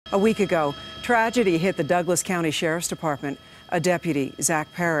A week ago, tragedy hit the Douglas County Sheriff's Department. A deputy, Zack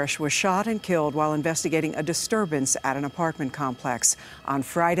Parrish, was shot and killed while investigating a disturbance at an apartment complex. On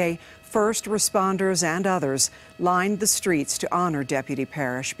Friday, first responders and others lined the streets to honor Deputy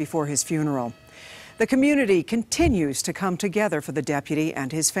Parrish before his funeral. The community continues to come together for the deputy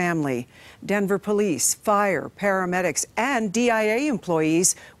and his family. Denver police, fire, paramedics, and DIA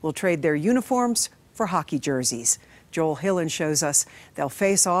employees will trade their uniforms for hockey jerseys. Joel Hillen shows us they'll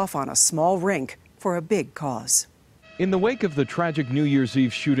face off on a small rink for a big cause. In the wake of the tragic New Year's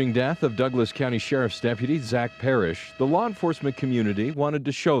Eve shooting death of Douglas County Sheriff's Deputy Zack Parrish, the law enforcement community wanted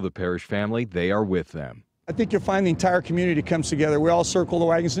to show the Parrish family they are with them. I think you'll find the entire community comes together. We all circle the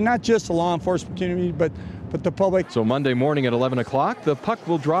wagons, and not just the law enforcement community, but the public. So Monday morning at 11 o'clock, the puck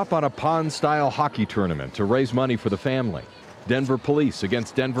will drop on a pond-style hockey tournament to raise money for the family. Denver police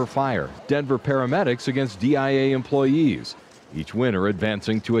against Denver fire, Denver paramedics against DIA employees, each winner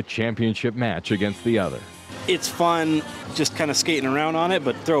advancing to a championship match against the other. It's fun just kind of skating around on it,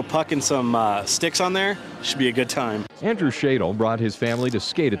 but throw a puck and some sticks on there, should be a good time. Andrew Shadle brought his family to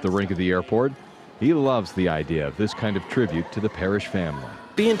skate at the rink of the airport. He loves the idea of this kind of tribute to the Parrish family.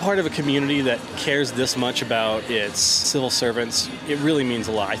 Being part of a community that cares this much about its civil servants, it really means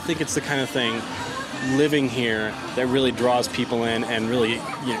a lot. I think it's the kind of thing living here that really draws people in and really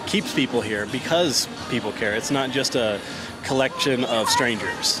keeps people here because people care. It's not just a collection of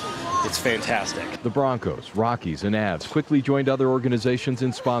strangers. It's fantastic. The Broncos, Rockies, and Avs quickly joined other organizations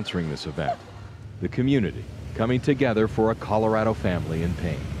in sponsoring this event. The community coming together for a Colorado family in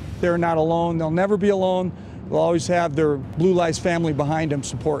pain. They're not alone. They'll never be alone. They'll always have their Blue Lights family behind them,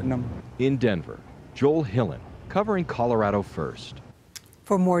 supporting them. In Denver, Joel Hillen, covering Colorado First.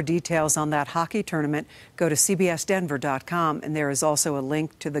 For more details on that hockey tournament, go to cbsdenver.com, and there is also a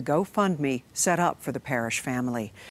link to the GoFundMe set up for the Parrish family.